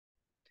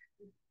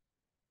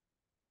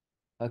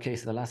Okay,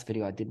 so the last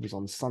video I did was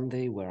on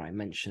Sunday where I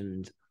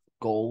mentioned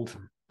gold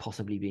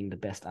possibly being the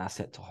best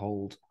asset to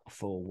hold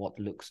for what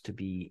looks to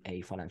be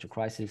a financial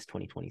crisis,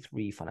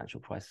 2023 financial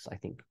crisis. I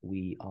think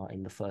we are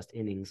in the first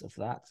innings of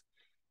that,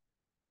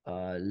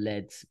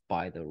 led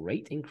by the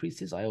rate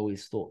increases. I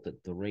always thought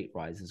that the rate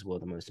rises were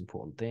the most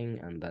important thing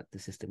and that the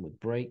system would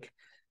break.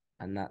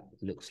 And that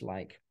looks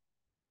like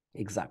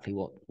exactly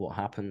what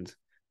happened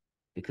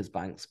because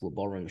banks were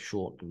borrowing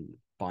short and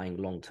buying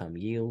long-term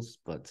yields.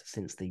 But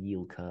since the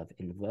yield curve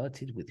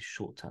inverted with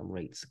short-term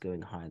rates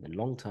going higher than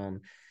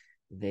long-term,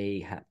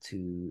 they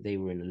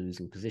were in a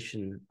losing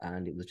position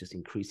and it was just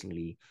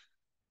increasingly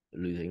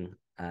losing.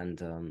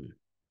 And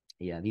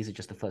yeah, these are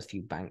just the first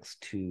few banks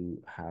to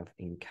have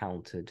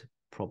encountered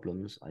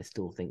problems. I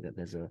still think that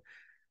there's a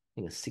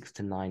 6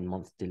 to 9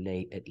 month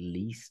delay at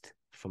least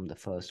from the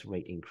first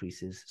rate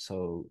increases.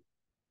 So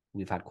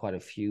we've had quite a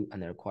few, and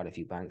there are quite a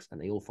few banks,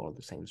 and they all follow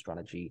the same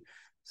strategy.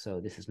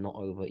 So this is not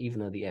over, even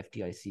though the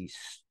FDIC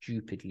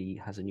stupidly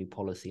has a new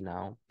policy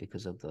now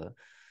because of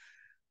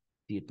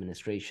the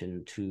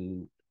administration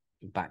to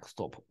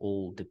backstop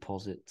all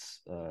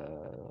deposits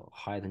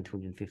higher than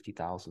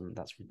 250,000.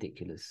 That's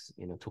ridiculous.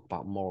 Talk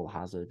about moral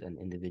hazard and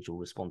individual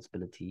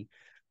responsibility.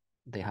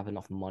 They have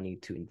enough money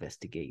to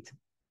investigate,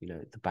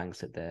 the banks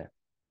that they're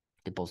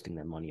depositing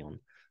their money on.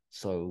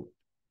 So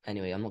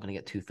anyway, I'm not going to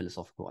get too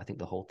philosophical. I think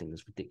the whole thing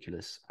is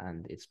ridiculous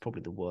and it's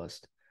probably the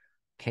worst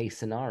case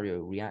scenario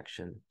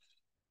reaction,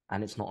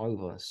 and it's not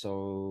over.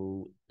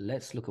 So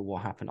let's look at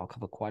what happened. I'll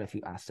cover quite a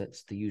few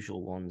assets, the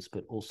usual ones,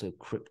 but also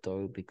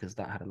crypto because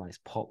that had a nice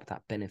pop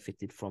that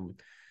benefited from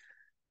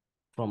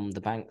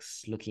the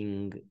banks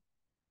looking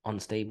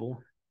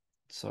unstable.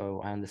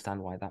 So I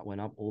understand why that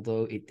went up,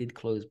 although it did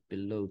close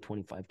below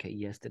 25K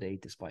yesterday,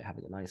 despite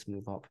having a nice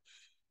move up.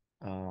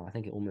 I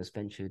think it almost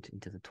ventured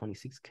into the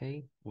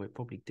 26K, where it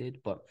probably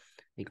did, but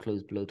it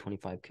closed below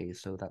 25K.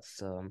 So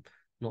that's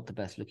not the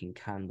best looking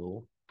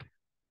candle.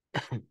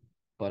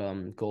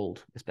 But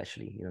gold,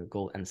 especially,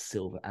 gold and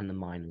silver and the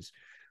miners,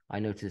 I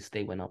noticed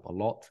they went up a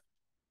lot.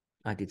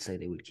 I did say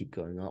they would keep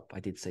going up. I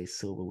did say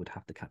silver would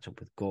have to catch up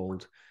with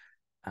gold.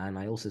 And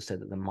I also said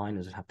that the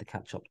miners would have to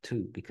catch up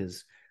too,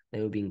 because they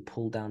were being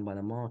pulled down by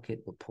the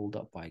market, but pulled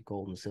up by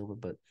gold and silver,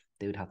 but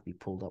they would have to be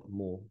pulled up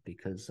more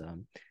because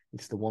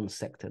it's the one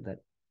sector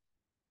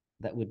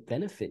that would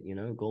benefit.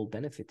 Gold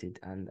benefited,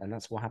 and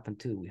that's what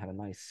happened too. We had a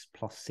nice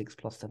 +6,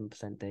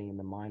 +7% day in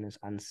the miners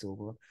and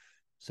silver,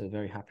 so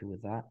very happy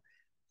with that.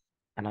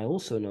 And I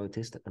also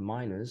noticed that the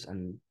miners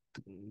and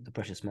the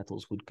precious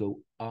metals would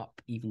go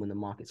up even when the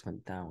markets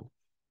went down.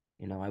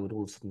 I would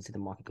all of a sudden see the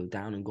market go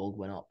down and gold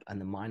went up, and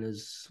the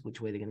miners,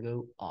 which way they're going to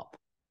go? Up.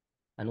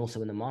 And also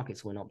when the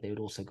markets went up, they would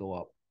also go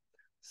up.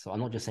 So I'm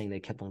not just saying they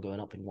kept on going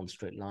up in one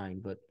straight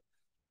line, but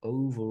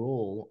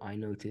overall, I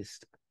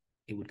noticed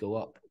it would go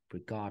up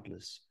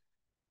regardless.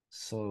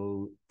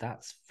 So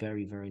that's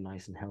very, very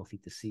nice and healthy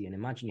to see. And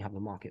imagine you have a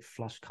market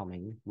flush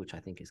coming, which I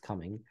think is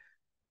coming,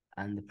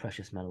 and the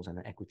precious metals and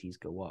the equities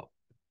go up.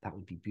 That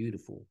would be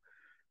beautiful.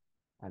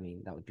 I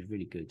mean, that would be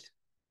really good.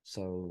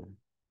 So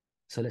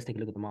let's take a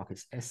look at the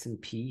markets.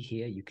 S&P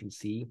here, you can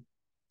see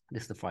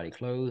this is the Friday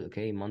close.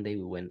 Okay, Monday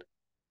we went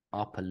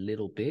up a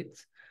little bit,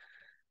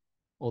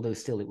 although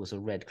still it was a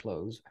red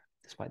close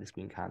despite this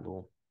green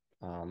candle.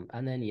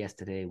 And then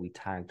yesterday we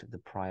tagged the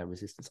prior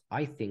resistance.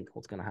 I think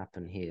what's going to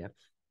happen here,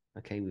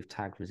 okay, we've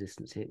tagged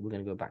resistance here. We're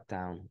going to go back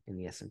down in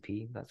the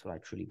S&P. That's what I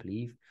truly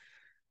believe.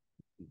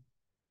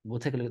 We'll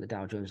take a look at the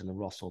Dow Jones and the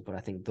Russell, but I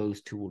think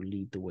those two will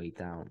lead the way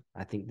down.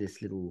 I think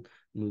this little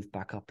move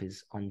back up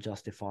is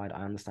unjustified.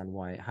 I understand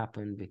why it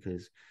happened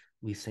because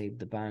we saved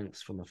the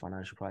banks from a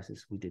financial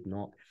crisis. We did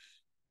not.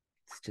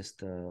 It's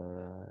just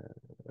a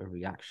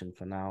reaction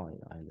for now.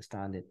 I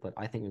understand it, but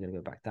I think we're going to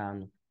go back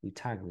down. We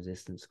tagged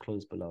resistance,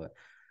 closed below it.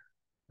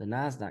 The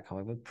NASDAQ,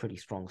 however, pretty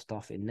strong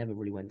stuff. It never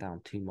really went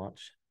down too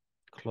much.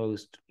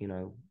 Closed,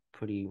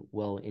 pretty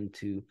well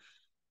into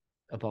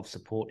above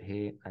support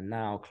here, and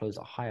now close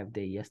a high of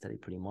day yesterday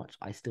pretty much.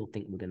 I still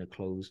think we're going to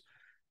close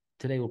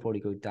today. We'll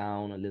probably go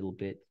down a little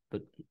bit,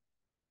 but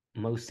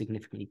most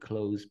significantly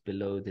close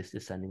below this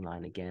descending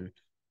line again.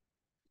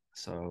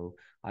 So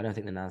I don't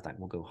think the NASDAQ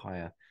will go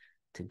higher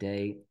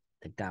today.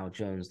 The Dow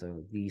Jones,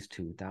 though, these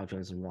two, Dow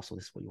Jones and Russell,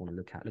 this is what you want to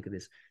look at. Look at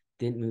this.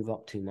 Didn't move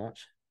up too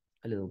much,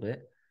 a little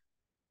bit.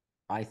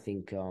 I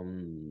think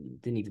didn't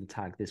even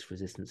tag this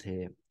resistance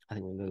here. I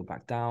think we'll go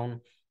back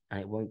down,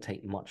 and it won't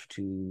take much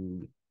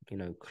to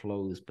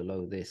close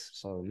below this.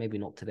 So maybe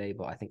not today,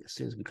 but I think as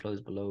soon as we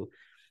close below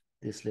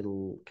this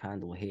little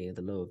candle here,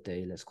 the low of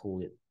day,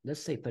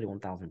 let's say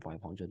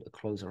 31,500, a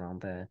close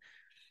around there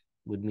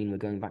would mean we're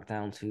going back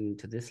down to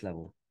this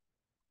level,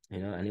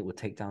 and it would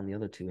take down the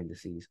other two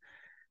indices.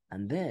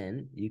 And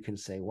then you can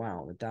say,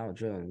 wow, the Dow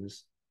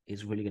Jones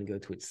is really going to go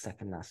to its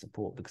second last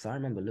support, because I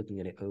remember looking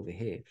at it over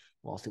here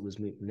whilst it was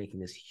making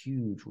this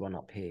huge run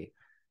up here.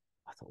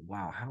 I thought,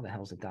 wow, how the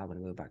hell is the Dow going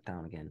to go back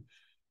down again?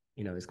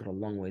 It's got a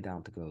long way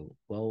down to go.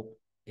 Well,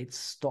 it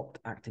stopped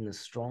acting as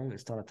strong. It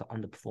started to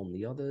underperform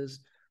the others.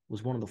 It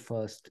was one of the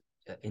first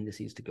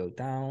indices to go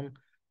down.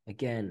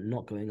 Again,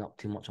 not going up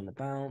too much on the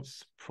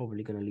bounce,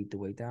 probably going to lead the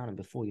way down. And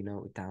before you know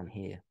it, we're down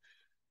here.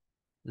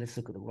 Let's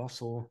look at the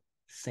Russell.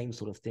 Same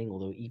sort of thing,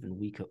 although even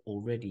weaker,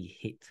 already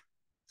hit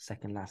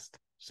second last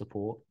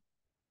support.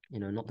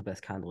 Not the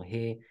best candle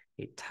here.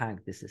 It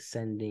tagged this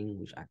ascending,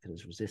 which acted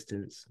as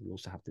resistance. We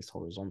also have this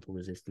horizontal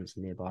resistance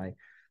nearby.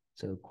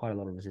 So quite a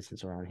lot of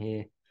resistance around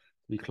here.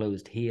 We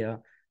closed here.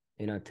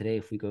 Today,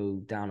 if we go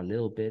down a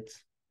little bit,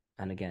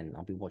 and again,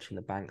 I'll be watching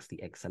the banks,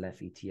 the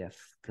XLF ETF,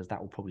 because that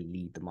will probably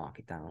lead the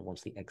market down.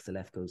 Once the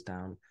XLF goes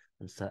down,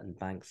 and certain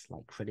banks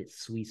like Credit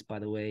Suisse, by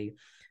the way,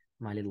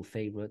 my little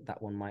favorite,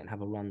 that one might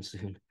have a run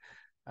soon.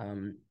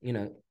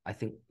 I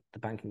think the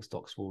banking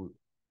stocks will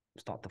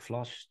start to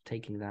flush,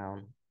 taking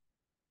down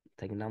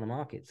the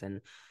markets. And,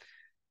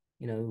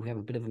 we have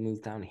a bit of a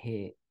move down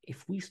here.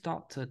 If we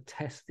start to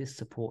test this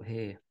support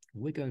here,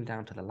 we're going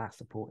down to the last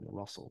support in the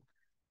Russell.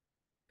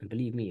 And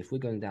believe me, if we're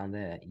going down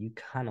there, you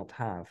cannot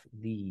have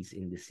these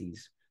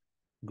indices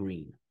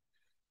green.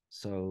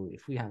 So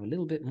if we have a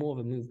little bit more of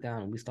a move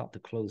down and we start to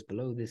close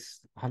below this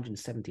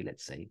 170,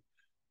 let's say,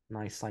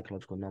 nice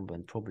psychological number,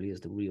 and probably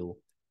is the real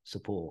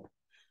support,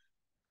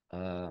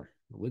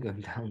 we're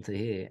going down to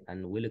here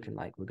and we're looking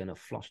like we're going to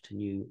flush to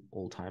new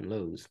all-time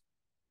lows.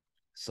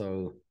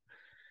 So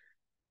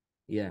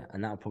yeah,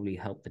 and that'll probably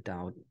help the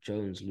Dow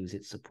Jones lose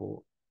its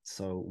support.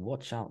 So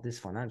watch out, this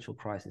financial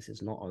crisis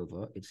is not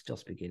over, it's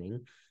just beginning.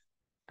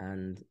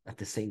 And at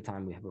the same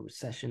time, we have a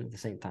recession. At the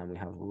same time, we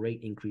have rate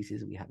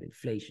increases, we have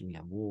inflation, we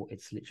have war.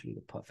 It's literally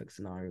the perfect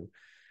scenario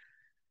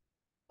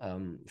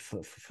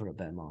for a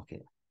bear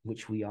market,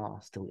 which we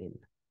are still in.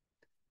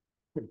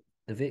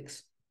 The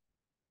VIX,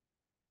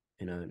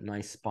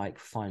 nice spike.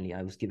 Finally,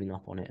 I was giving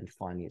up on it, and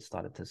finally it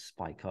started to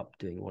spike up,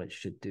 doing what it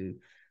should do.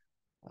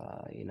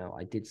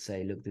 I did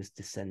say, look, this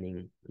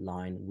descending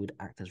line would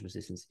act as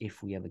resistance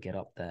if we ever get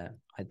up there.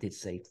 I did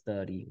say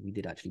 30. We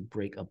did actually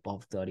break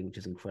above 30, which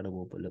is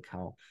incredible, but look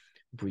how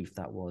brief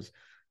that was.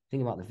 The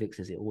thing about the VIX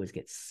is it always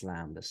gets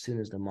slammed. As soon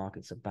as the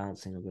markets are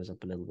bouncing or goes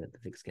up a little bit, the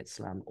VIX gets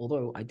slammed.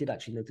 Although I did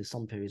actually notice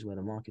some periods where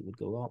the market would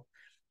go up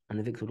and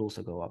the VIX would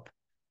also go up.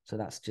 So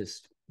that's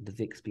just the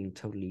VIX being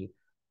totally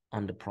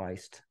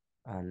underpriced.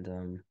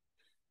 And,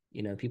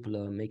 people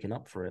are making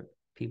up for it.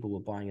 People were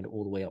buying it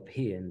all the way up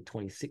here in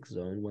 26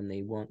 zone when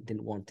they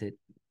didn't want it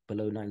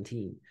below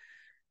 19.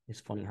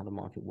 It's funny how the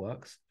market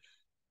works.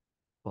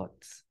 But,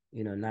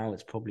 now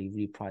it's probably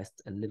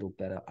repriced a little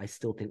better. I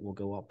still think we'll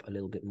go up a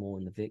little bit more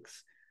in the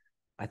VIX.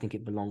 I think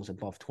it belongs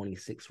above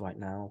 26 right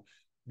now,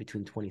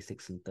 between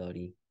 26 and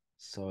 30.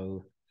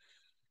 So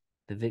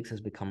the VIX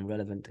has become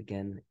relevant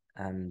again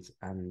and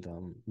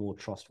more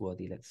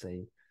trustworthy, let's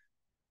say.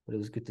 But it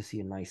was good to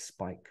see a nice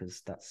spike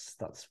because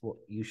that's what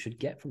you should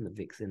get from the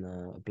VIX in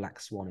a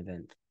black swan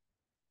event.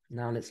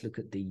 Now let's look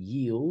at the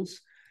yields.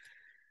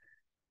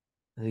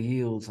 The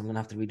yields, I'm going to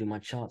have to redo my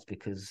charts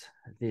because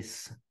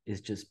this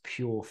is just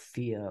pure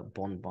fear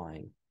bond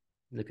buying.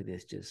 Look at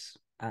this, just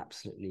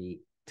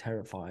absolutely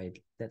terrified.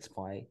 Let's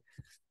buy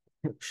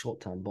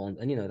short-term bonds.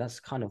 And, that's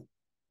kind of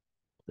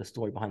the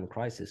story behind the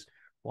crisis.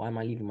 Why am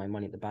I leaving my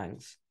money at the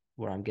banks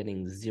where I'm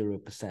getting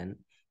 0%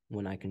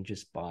 when I can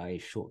just buy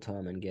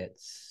short-term and get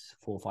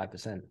 4 or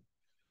 5%?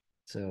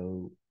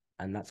 So,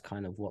 and that's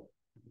kind of what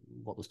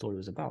the story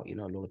was about. A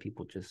lot of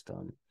people just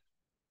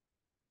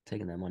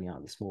taking their money out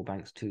of the small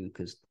banks too,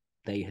 because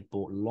they had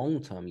bought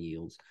long-term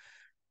yields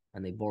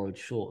and they borrowed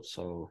short.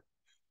 So,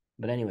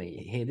 but anyway,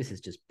 here, this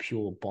is just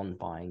pure bond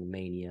buying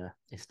mania.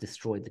 It's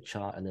destroyed the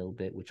chart a little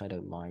bit, which I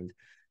don't mind.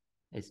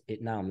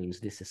 It now means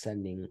this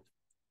ascending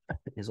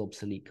is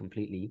obsolete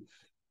completely.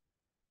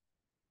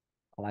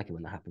 I like it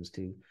when that happens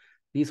too.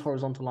 These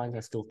horizontal lines I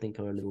still think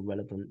are a little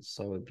relevant.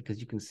 So because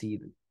you can see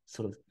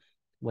sort of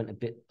went a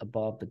bit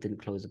above but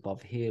didn't close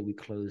above here. We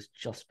closed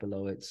just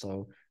below it.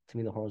 So to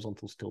me, the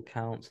horizontal still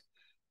counts.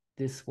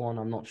 This one,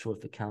 I'm not sure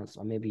if it counts.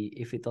 Or maybe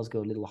if it does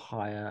go a little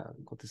higher,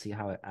 I've got to see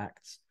how it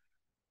acts.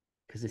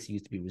 Because this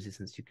used to be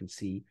resistance, you can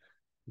see.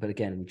 But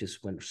again, we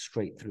just went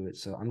straight through it.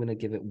 So I'm going to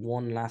give it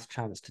one last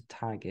chance to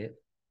tag it.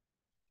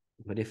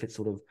 But if it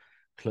sort of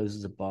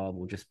closes above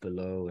or just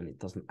below and it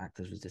doesn't act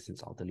as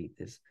resistance, I'll delete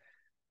this.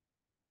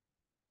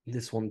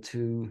 This one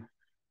too,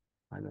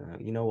 I don't know.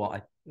 You know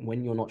what?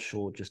 When you're not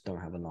sure, just don't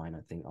have a line,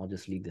 I think. I'll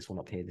just leave this one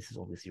up here. This is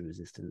obviously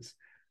resistance.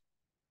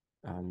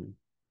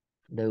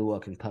 They were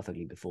working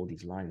perfectly before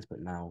these lines, but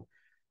now,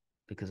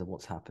 because of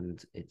what's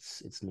happened,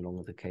 it's no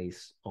longer the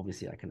case.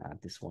 Obviously, I can add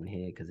this one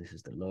here because this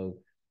is the low.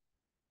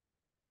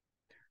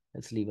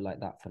 Let's leave it like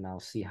that for now.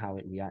 See how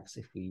it reacts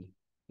if we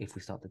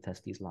start to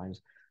test these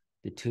lines.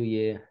 The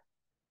 2-year,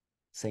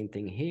 same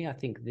thing here. I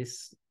think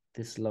this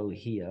low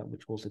here,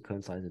 which also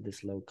coincides with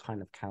this low,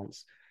 kind of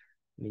counts.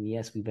 I mean,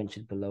 yes, we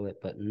ventured below it,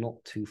 but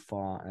not too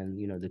far. And,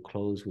 the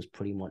close was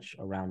pretty much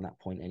around that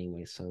point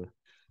anyway. So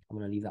I'm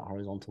going to leave that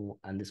horizontal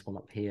and this one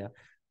up here.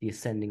 The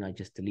ascending I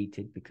just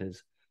deleted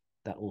because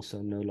that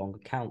also no longer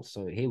counts.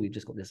 So here we've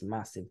just got this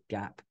massive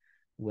gap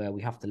where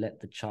we have to let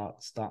the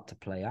chart start to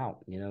play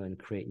out, and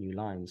create new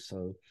lines.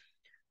 So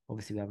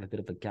obviously we have a bit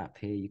of a gap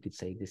here. You could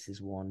say this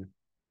is one.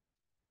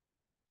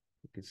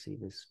 You could see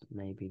this,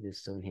 maybe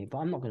this zone here, but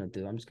I'm not going to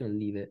do it. I'm just going to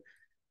leave it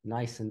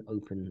nice and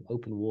open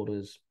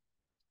waters.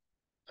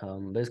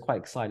 But it's quite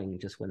exciting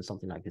just when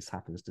something like this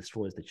happens,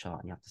 destroys the chart,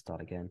 and you have to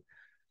start again.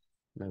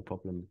 No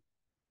problem.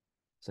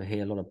 So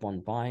here, a lot of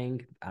bond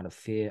buying out of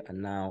fear,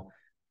 and now,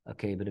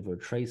 okay, a bit of a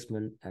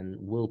retracement. And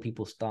will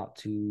people start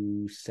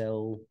to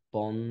sell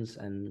bonds,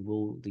 and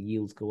will the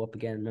yields go up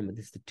again? Remember,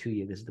 this is the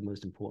 2-year. This is the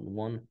most important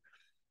one.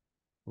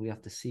 We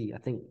have to see. I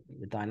think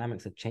the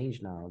dynamics have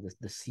changed now.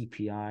 The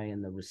CPI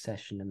and the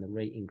recession and the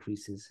rate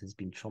increases has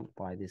been trumped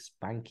by this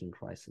banking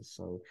crisis.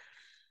 So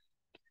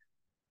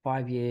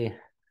 5-year,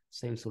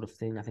 same sort of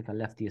thing. I think I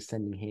left the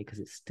ascending here because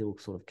it still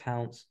sort of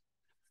counts.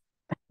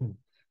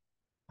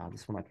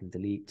 This one I can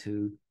delete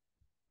too.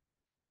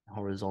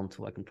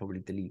 Horizontal, I can probably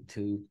delete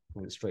too.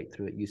 Went straight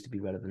through. It used to be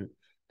relevant.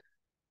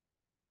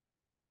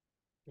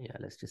 Yeah,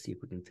 let's just see if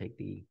we can take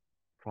the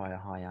prior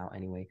high out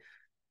anyway.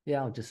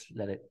 Yeah, I'll just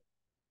let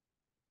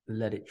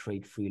it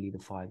trade freely, the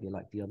 5-year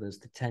like the others.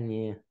 The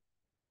 10-year,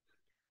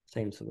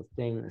 same sort of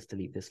thing. Let's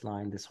delete this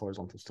line. This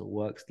horizontal still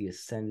works. The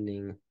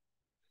ascending,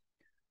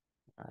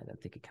 I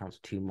don't think it counts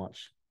too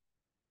much.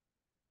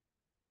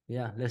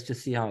 Yeah, let's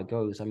just see how it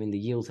goes. I mean, the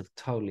yields have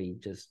totally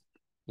just,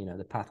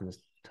 the pattern has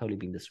totally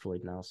been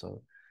destroyed now.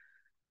 So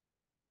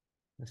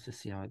let's just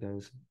see how it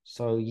goes.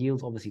 So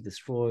yields obviously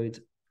destroyed,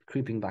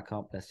 creeping back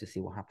up. Let's just see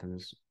what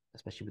happens,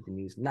 especially with the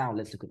news. Now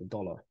let's look at the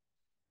dollar.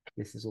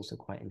 This is also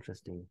quite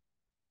interesting.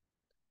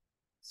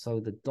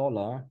 So the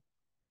dollar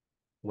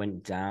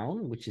went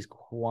down, which is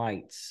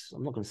quite,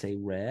 I'm not going to say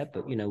rare,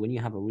 but when you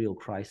have a real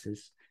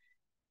crisis,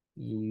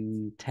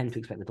 you tend to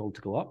expect the dollar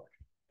to go up.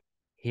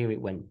 Here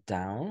it went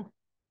down,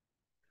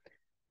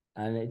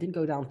 and it didn't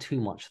go down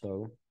too much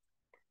though.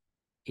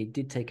 It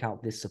did take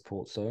out this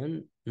support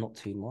zone, not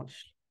too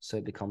much, so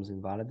it becomes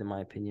invalid in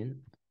my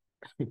opinion.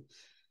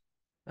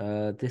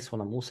 This one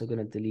I'm also going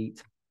to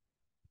delete.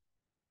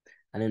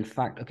 And in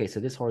fact, okay, so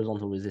this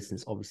horizontal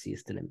resistance obviously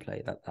is still in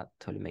play. That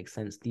totally makes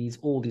sense.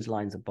 All these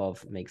lines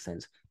above make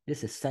sense.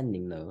 This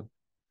ascending though,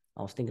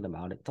 I was thinking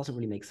about it, doesn't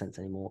really make sense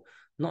anymore.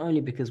 Not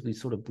only because we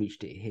sort of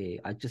breached it here,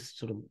 I just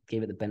sort of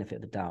gave it the benefit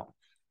of the doubt.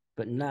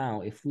 But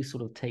now, if we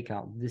sort of take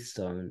out this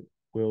zone,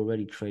 we're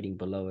already trading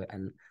below it.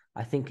 And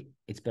I think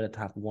it's better to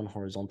have one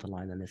horizontal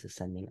line than this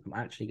ascending. I'm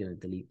actually going to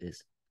delete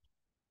this.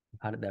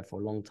 I've had it there for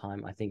a long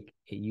time. I think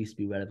it used to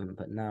be relevant,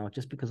 but now,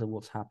 just because of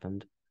what's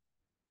happened,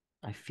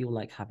 I feel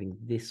like having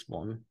this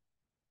one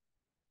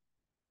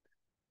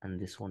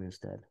and this one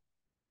instead.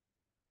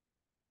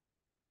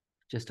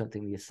 Just don't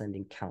think the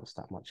ascending counts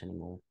that much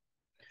anymore.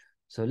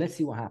 So let's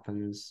see what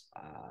happens.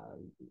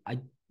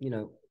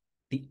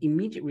 The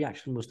immediate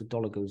reaction was the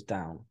dollar goes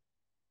down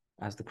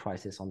as the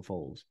crisis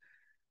unfolds.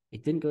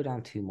 It didn't go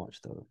down too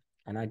much though.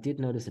 And I did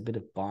notice a bit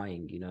of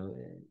buying,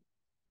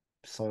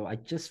 So I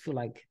just feel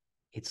like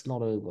it's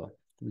not over.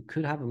 We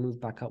could have a move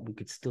back up. We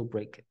could still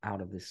break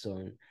out of this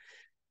zone.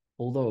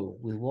 Although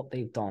with what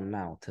they've done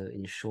now to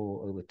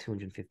ensure over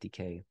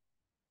 250K,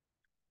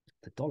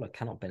 the dollar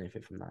cannot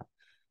benefit from that.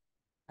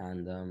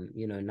 And,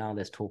 now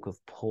there's talk of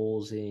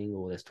pausing,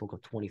 or there's talk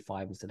of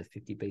 25 instead of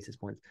 50 basis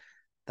points.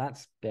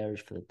 That's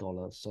bearish for the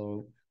dollar.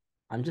 So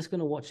I'm just going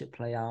to watch it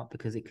play out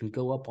because it can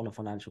go up on a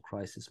financial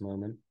crisis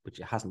moment, which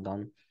it hasn't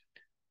done.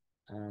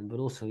 But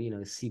also,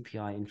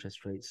 CPI,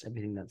 interest rates,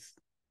 everything that's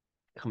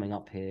coming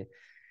up here,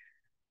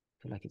 I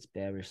feel like it's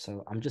bearish.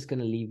 So I'm just going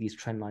to leave these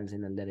trend lines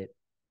in and let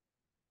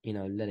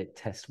it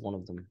test one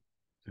of them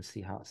and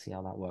see how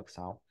that works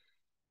out.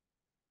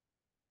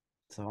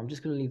 So I'm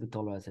just going to leave the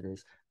dollar as it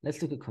is.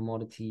 Let's look at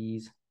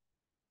commodities.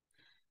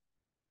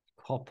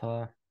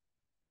 Copper.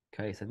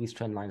 Okay, so these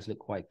trend lines look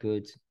quite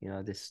good.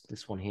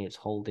 This one here, it's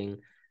holding.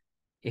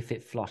 If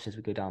it flushes,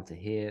 we go down to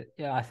here.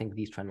 Yeah, I think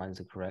these trend lines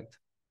are correct.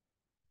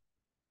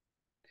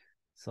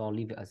 So I'll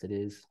leave it as it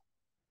is.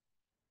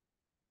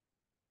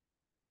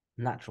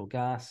 Natural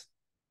gas.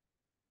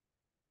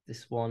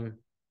 This one's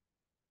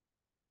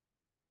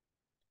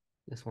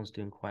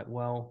doing quite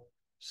well.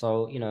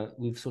 So,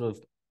 we've sort of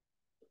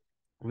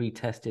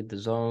retested the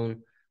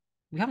zone.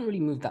 We haven't really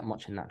moved that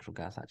much in natural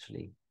gas,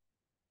 actually.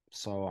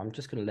 So I'm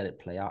just going to let it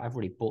play out. I've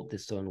already bought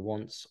this zone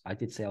once. I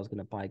did say I was going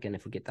to buy again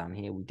if we get down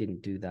here. We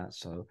didn't do that.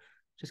 So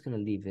just going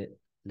to leave it,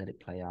 let it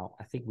play out.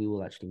 I think we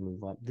will actually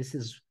move up. This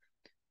is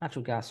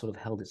natural gas sort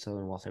of held its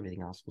own whilst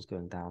everything else was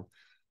going down.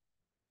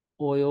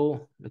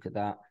 Oil, look at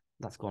that.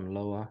 That's gone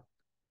lower.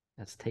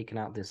 That's taken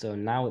out this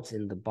zone. Now it's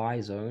in the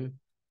buy zone.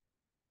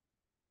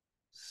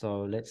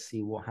 So let's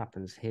see what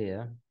happens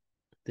here.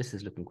 This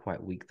is looking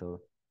quite weak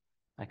though.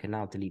 I can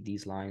now delete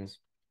these lines.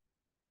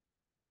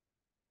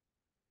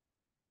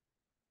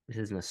 This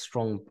isn't a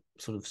strong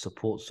sort of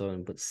support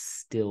zone, but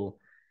still,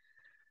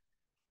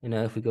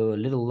 if we go a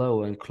little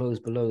lower and close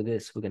below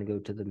this, we're going to go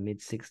to the mid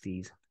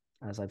 60s,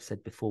 as I've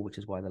said before, which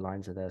is why the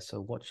lines are there. So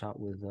watch out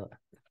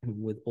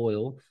with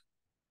oil.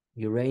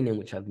 Uranium,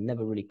 which I've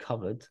never really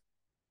covered.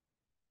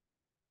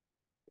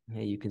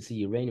 Here you can see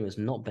uranium has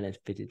not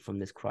benefited from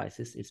this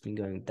crisis. It's been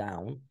going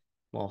down,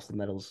 whilst the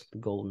metals, the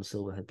gold and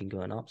silver, have been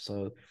going up.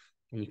 So,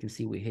 and you can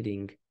see we're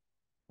hitting,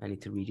 I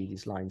need to redo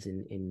these lines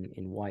in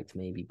white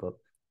maybe, but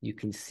you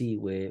can see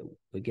we're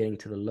getting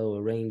to the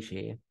lower range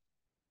here,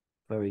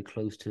 very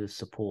close to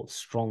support,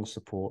 strong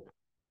support.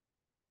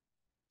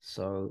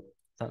 So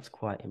that's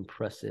quite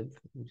impressive.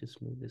 Let me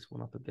just move this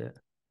one up a bit.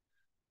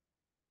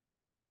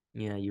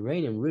 Yeah,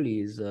 uranium really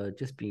is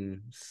just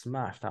being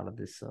smashed out of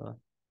this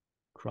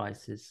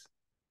crisis.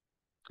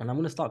 And I'm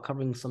going to start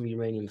covering some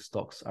uranium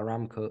stocks,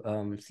 Aramco,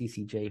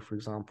 CCJ, for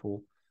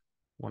example,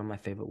 one of my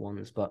favorite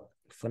ones. But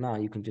for now,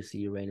 you can just see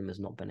uranium has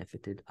not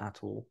benefited at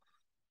all.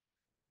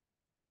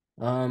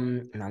 Now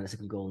let's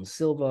look at gold and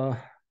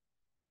silver.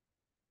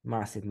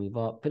 Massive move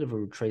up, bit of a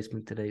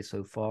retracement today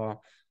so far.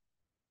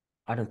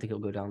 I don't think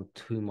it'll go down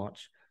too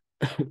much.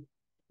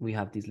 We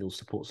have these little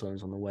support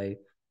zones on the way.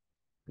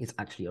 It's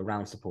actually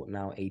around support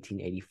now.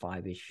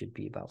 1885-ish should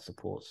be about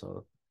support.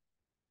 So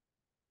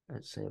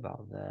let's say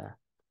about there.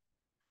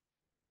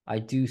 I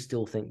do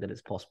still think that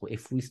it's possible.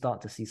 If we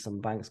start to see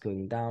some banks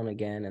going down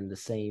again and the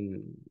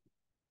same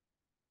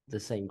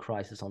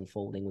crisis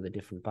unfolding with a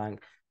different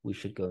bank, we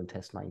should go and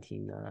test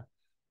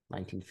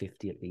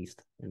 1950 at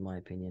least, in my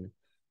opinion.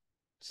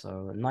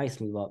 So a nice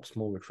move up,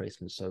 small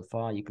retracement so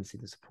far. You can see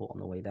the support on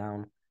the way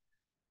down.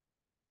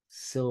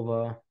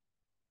 Silver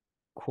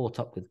caught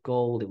up with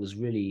gold. It was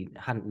really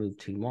hadn't moved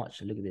too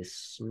much. Look at this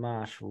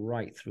smash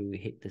right through,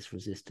 hit this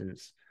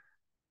resistance.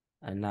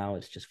 And now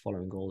it's just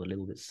following gold a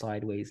little bit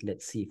sideways.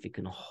 Let's see if it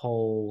can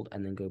hold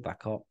and then go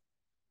back up.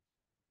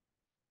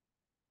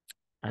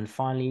 And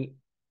finally,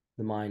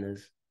 the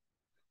miners.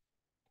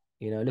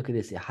 You know, look at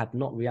this. It had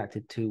not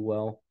reacted too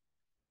well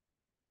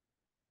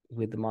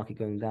with the market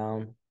going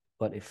down,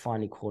 but it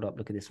finally caught up.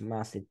 Look at this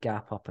massive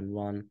gap up and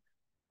run.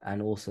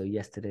 And also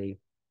yesterday,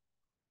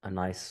 a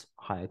nice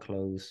higher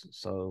close.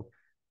 So,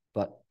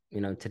 but, you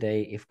know,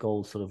 today, if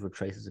gold sort of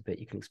retraces a bit,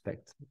 you can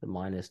expect the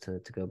miners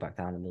to go back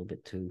down a little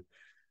bit too.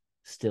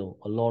 Still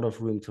a lot of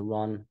room to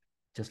run,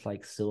 just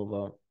like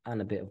silver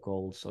and a bit of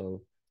gold.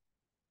 So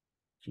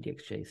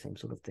GDXJ, same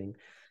sort of thing.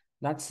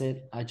 That's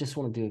it. I just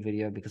want to do a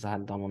video because I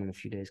hadn't done one in a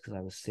few days because I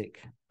was sick.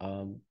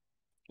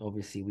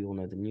 Obviously, we all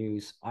know the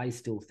news. I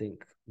still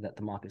think that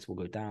the markets will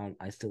go down.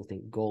 I still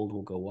think gold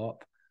will go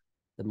up.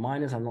 The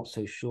miners, I'm not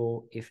so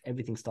sure. If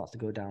everything starts to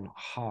go down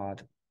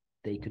hard,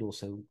 they could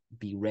also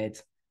be red.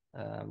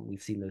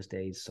 We've seen those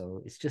days.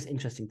 So it's just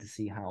interesting to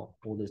see how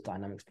all those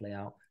dynamics play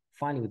out.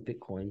 Finally, with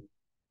Bitcoin,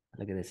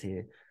 look at this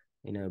here,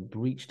 you know,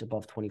 breached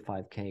above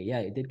 25K. Yeah,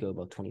 it did go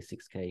above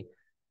 26K,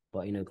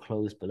 but, you know,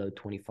 closed below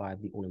 25,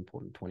 the all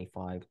important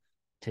 25.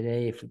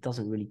 Today, if it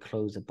doesn't really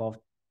close above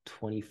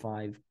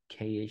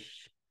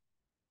 25K-ish,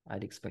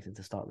 I'd expect it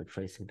to start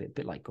retracing a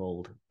bit like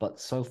gold. But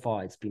so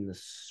far, it's been the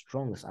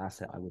strongest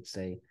asset, I would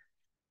say.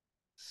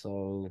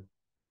 So,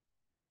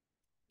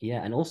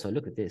 yeah, and also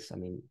look at this. I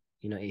mean,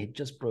 you know, it had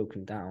just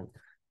broken down.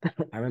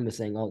 I remember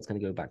saying, oh, it's going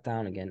to go back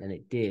down again, and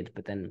it did.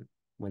 But then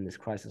when this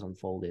crisis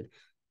unfolded,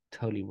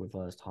 totally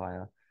reversed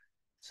higher.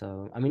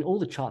 So, I mean, all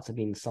the charts have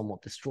been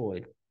somewhat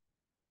destroyed.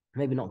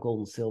 Maybe not gold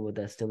and silver.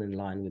 They're still in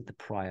line with the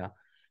prior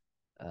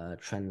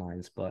trend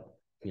lines, but,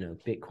 you know,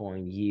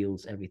 Bitcoin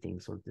yields, everything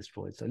sort of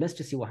destroyed. So let's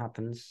just see what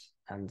happens.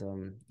 And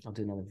I'll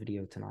do another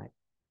video tonight.